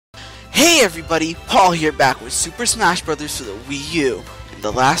Hey everybody, Paul here back with Super Smash Bros. For the Wii U. In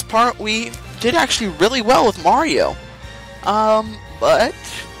the last part, we did actually really well with Mario. But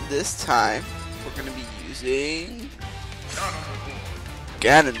this time, we're going to be using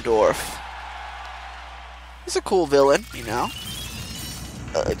Ganondorf. He's a cool villain, you know.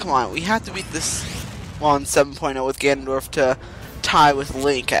 Come on, we have to beat this one 7.0 with Ganondorf to tie with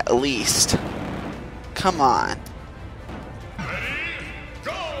Link at least. Come on.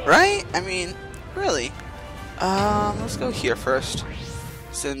 Right? I mean, really. Let's go here first.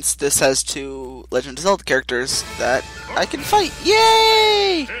 Since this has two Legend of Zelda characters that I can fight.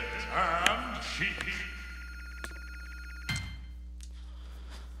 Yay!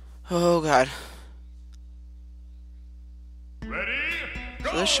 Oh god.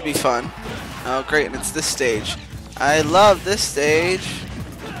 So this should be fun. Oh great, and it's this stage. I love this stage.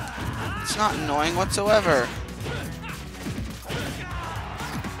 It's not annoying whatsoever.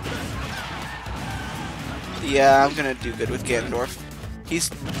 Yeah, I'm gonna do good with Ganondorf. He's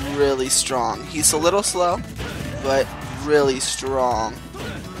really strong. He's a little slow, but really strong.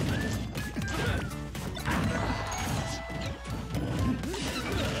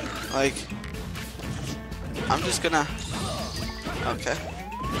 Like, I'm just gonna... Okay.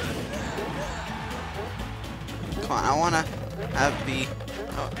 Come on, I wanna have be...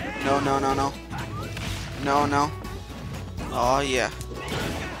 Oh, no, no, no, no. No, no. Oh, yeah.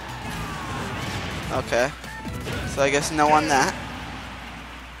 Okay. So I guess no on that.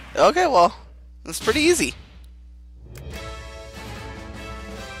 Okay, well, that's pretty easy.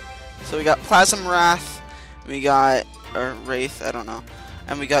 So we got Plasm Wrath, we got, or Wraith, I don't know,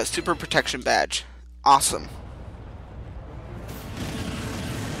 and we got Super Protection Badge. Awesome.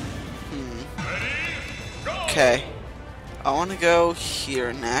 Okay. I want to go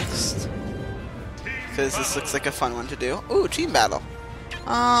here next, because this looks like a fun one to do. Ooh, team battle.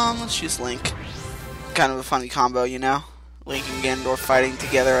 Let's use Link. Kind of a funny combo, you know? Link and Ganondorf fighting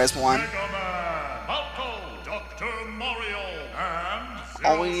together as one.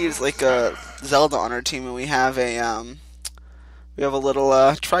 All we need is like a Zelda on our team, and we have a little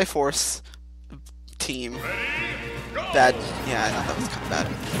Triforce team. Bad. Yeah, I thought that was kind of bad.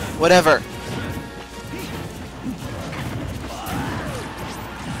 Whatever.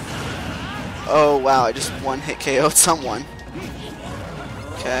 Oh wow! I just one-hit KO'd someone.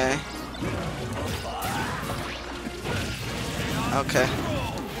 Okay. Okay.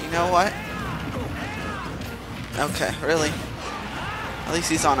 You know what? Okay, really? At least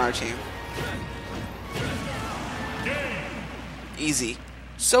he's on our team. Easy.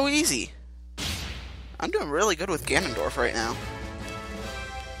 So easy. I'm doing really good with Ganondorf right now.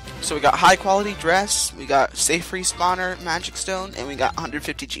 So we got high quality dress, we got safe respawner, magic stone, and we got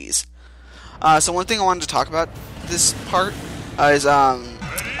 150 Gs. So one thing I wanted to talk about this part is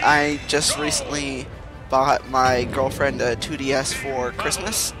I just recently bought my girlfriend a 2DS for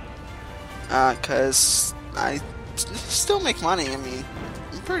Christmas, cause I still make money. I mean,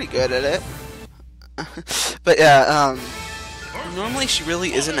 I'm pretty good at it. But yeah, normally she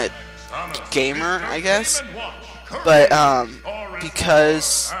really isn't a gamer, I guess. But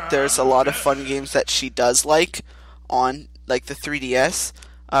because there's a lot of fun games that she does like on like the 3DS,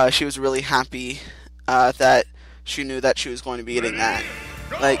 she was really happy that she knew that she was going to be getting that.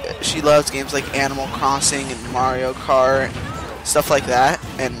 Like, she loves games like Animal Crossing and Mario Kart, stuff like that,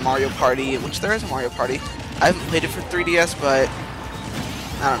 and Mario Party, which there is a Mario Party. I haven't played it for 3DS, but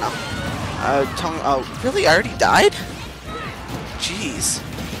I don't know. Tell me, oh, really? I already died? Jeez.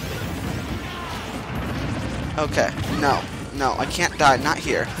 Okay, no, no, I can't die, not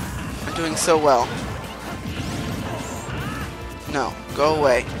here. I'm doing so well. No, go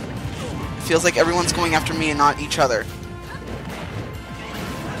away. It feels like everyone's going after me and not each other.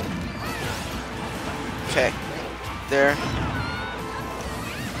 Okay. There.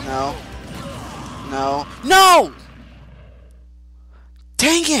 No. No. No!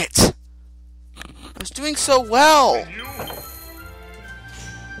 Dang it! I was doing so well!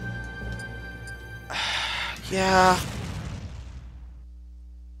 Yeah.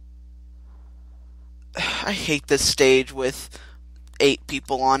 I hate this stage with 8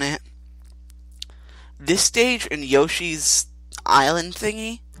 people on it. This stage and Yoshi's Island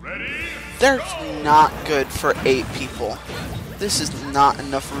thingy, they're not good for 8 people. This is not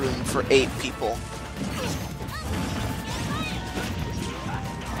enough room for 8 people.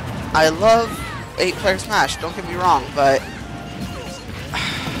 I love 8-player Smash, don't get me wrong, but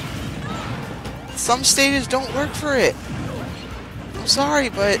some stages don't work for it. I'm sorry,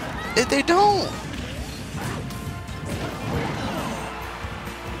 but they don't.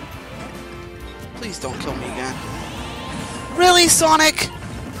 Please don't kill me again. Really, Sonic?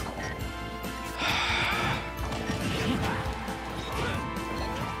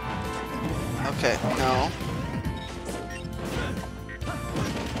 Okay, no.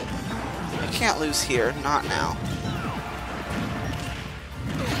 I can't lose here, not now.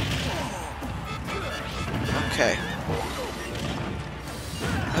 Okay.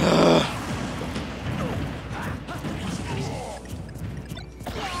 Ugh.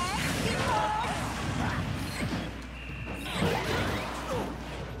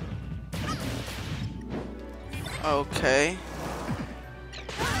 Okay.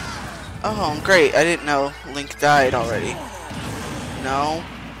 Oh, great. I didn't know Link died already. No.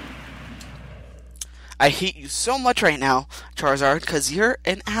 I hate you so much right now, Charizard, because you're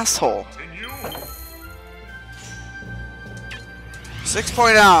an asshole.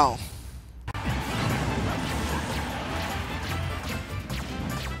 6.0.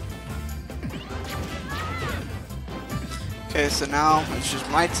 Okay, so now it's just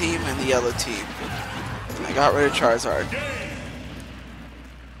my team and the yellow team. I got rid of Charizard.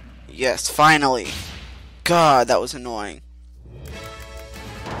 Yes, finally. God, that was annoying.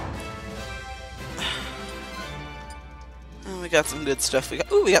 Oh, we got some good stuff.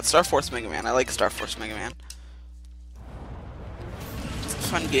 We got Star Force Mega Man. I like Star Force Mega Man. It's a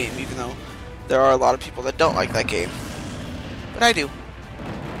fun game, even though there are a lot of people that don't like that game. But I do.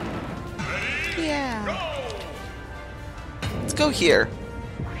 Yeah. Let's go here.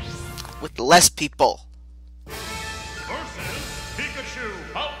 With less people. Versus Pikachu,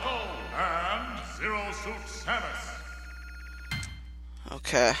 Falco, and Zero Suit Samus.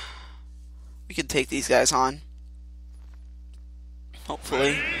 Okay. We can take these guys on.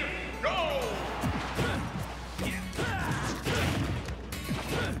 Hopefully. Go!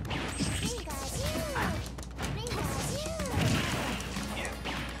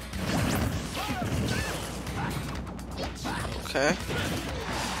 Okay.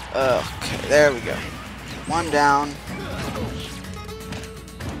 Okay, there we go. One down.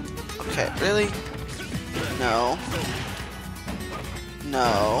 Okay, really? No.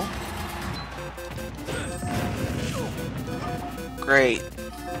 No. Great.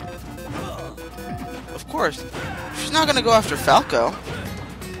 Of course. She's not gonna go after Falco.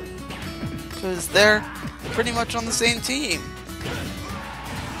 Because they're pretty much on the same team.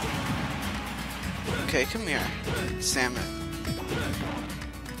 Okay, come here, Salmon.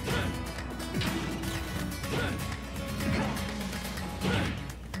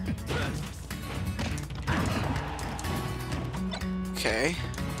 Okay.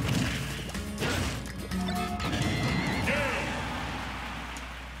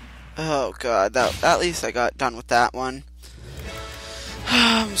 Oh god, at least I got done with that one.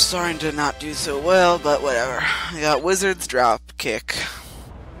 I'm starting to not do so well, but whatever. I got Wizard's Drop Kick.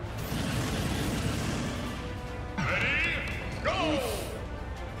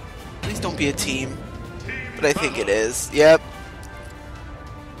 Please don't be a team. But I think it is. Yep.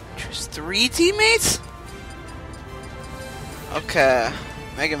 Choose 3 teammates? Okay.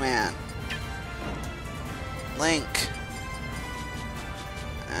 Mega Man. Link.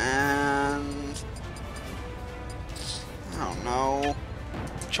 And I don't know.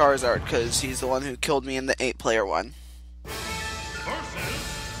 Charizard, because he's the one who killed me in the 8-player one. Versus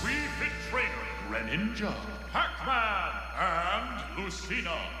Wii Fit Trainer, Greninja, Pac-Man, and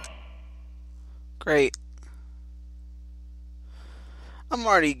Lucina. Great. I'm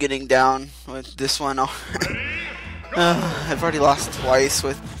already getting down with this one. I've already lost twice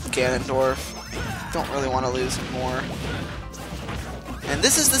with Ganondorf. Don't really want to lose more. And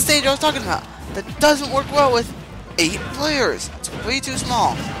this is the stage I was talking about. That doesn't work well with 8 players. It's way too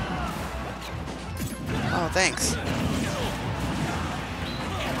small. Oh, thanks.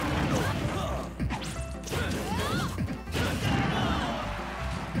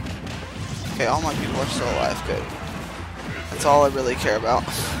 Okay, all my people are still alive. Good. That's all I really care about.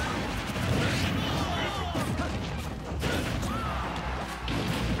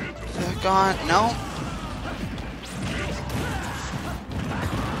 Is that gone? No.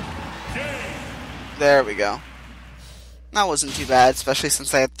 There we go. That wasn't too bad, especially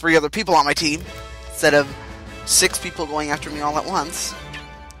since I had 3 other people on my team, instead of 6 people going after me all at once.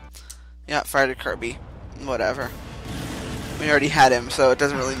 Yeah, fired at Kirby. Whatever. We already had him, so it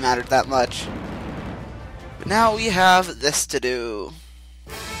doesn't really matter that much. But now we have this to do.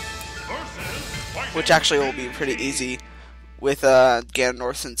 Which actually will be pretty easy with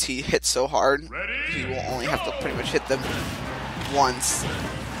Ganondorf, since he hits so hard. He will only have to pretty much hit them once,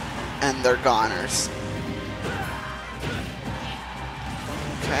 and they're goners.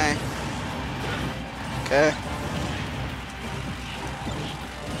 Okay. Okay.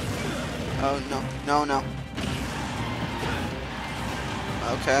 Oh, no. No, no.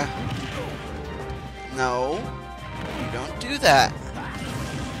 Okay. No. You don't do that.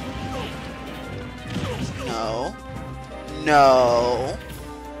 No. No.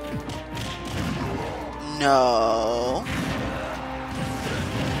 No.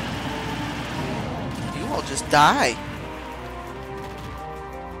 You will just die.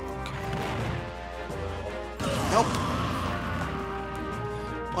 Nope.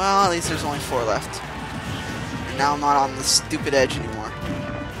 Well, at least there's only 4 left. And now I'm not on the stupid edge anymore.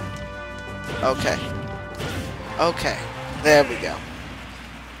 Okay. Okay. There we go.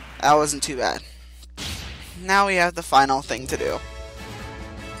 That wasn't too bad. Now we have the final thing to do.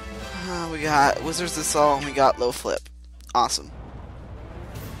 We got Wizards of Soul and we got Low Flip. Awesome.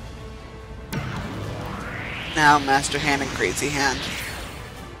 Now Master Hand and Crazy Hand.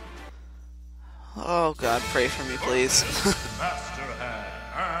 Oh god, pray for me please. Master Hand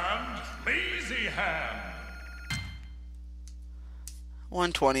and Lazy Hand.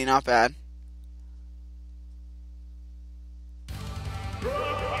 120, not bad.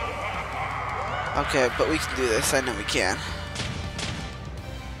 Okay, but we can do this. I know we can.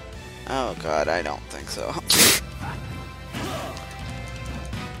 Oh god, I don't think so.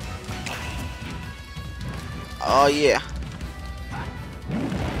 Oh yeah.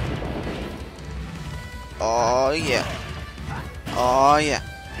 Oh yeah. Oh yeah.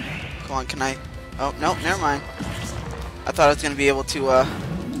 Come on, can I? Oh no, never mind. I thought I was gonna be able to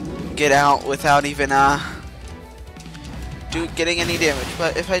get out without even getting any damage.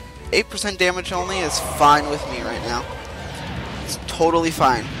 But if I 8% damage only is fine with me right now. It's totally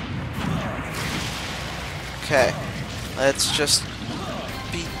fine. Okay, let's just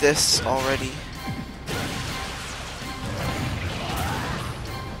beat this already.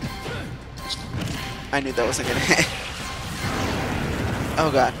 I knew that wasn't gonna hit. Oh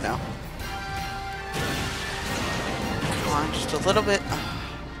god, no. Come on, just a little bit.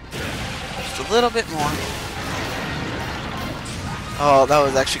 Just a little bit more. Oh, that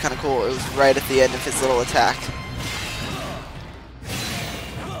was actually kind of cool. It was right at the end of his little attack.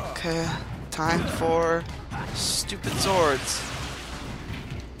 Okay, time for stupid swords.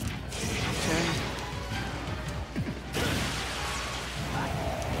 Okay.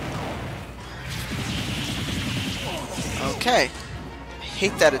 Okay. I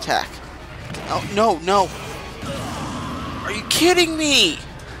hate that attack. Oh, no, no. Are you kidding me?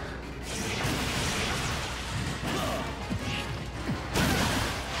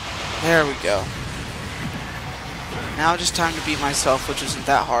 There we go. Now just time to beat myself, which isn't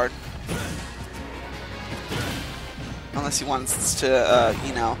that hard. Unless he wants to,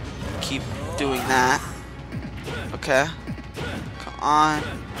 you know, keep doing that. Okay. Come on.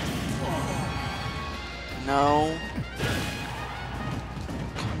 No.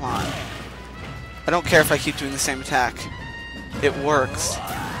 Come on. I don't care if I keep doing the same attack. It works.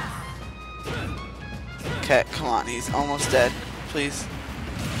 Okay, come on. He's almost dead. Please.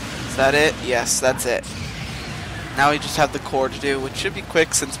 Is that it? Yes, that's it. Now we just have the core to do, which should be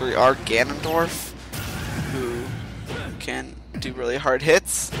quick since we are Ganondorf, who can do really hard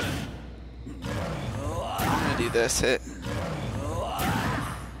hits. I'm gonna do this hit. Come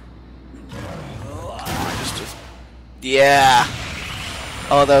on, just... Yeah!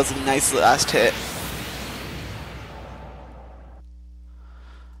 Oh, that was a nice last hit.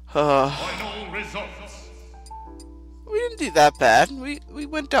 Final results. We didn't do that bad. We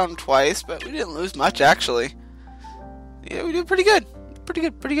went down twice, but we didn't lose much, actually. Yeah, we did pretty good. Pretty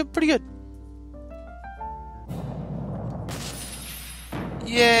good, pretty good, pretty good.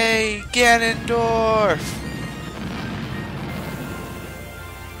 Yay, Ganondorf!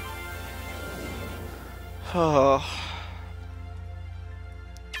 Oh.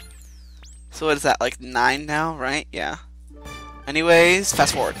 So what is that, like 9 now, right? Yeah. Anyways,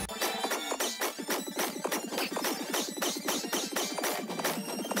 fast forward.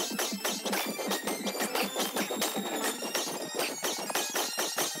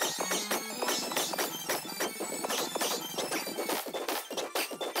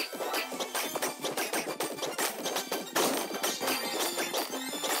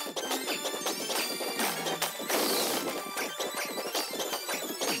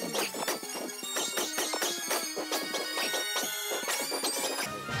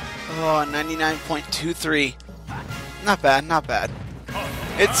 Oh, 99.23. Not bad, not bad.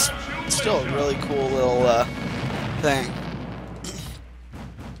 It's still a really cool little thing.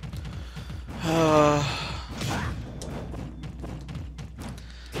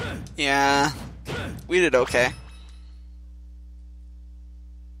 Yeah, we did okay.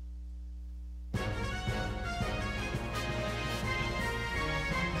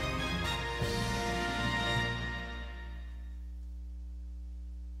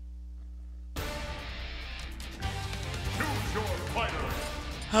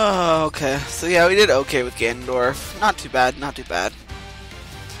 Oh, okay. So yeah, we did okay with Ganondorf. Not too bad, not too bad.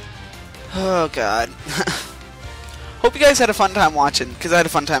 Oh god. Hope you guys had a fun time watching, because I had a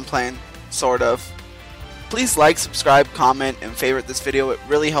fun time playing. Sort of. Please like, subscribe, comment, and favorite this video. It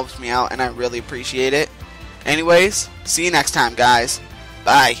really helps me out, and I really appreciate it. Anyways, see you next time, guys.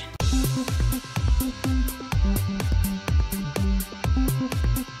 Bye.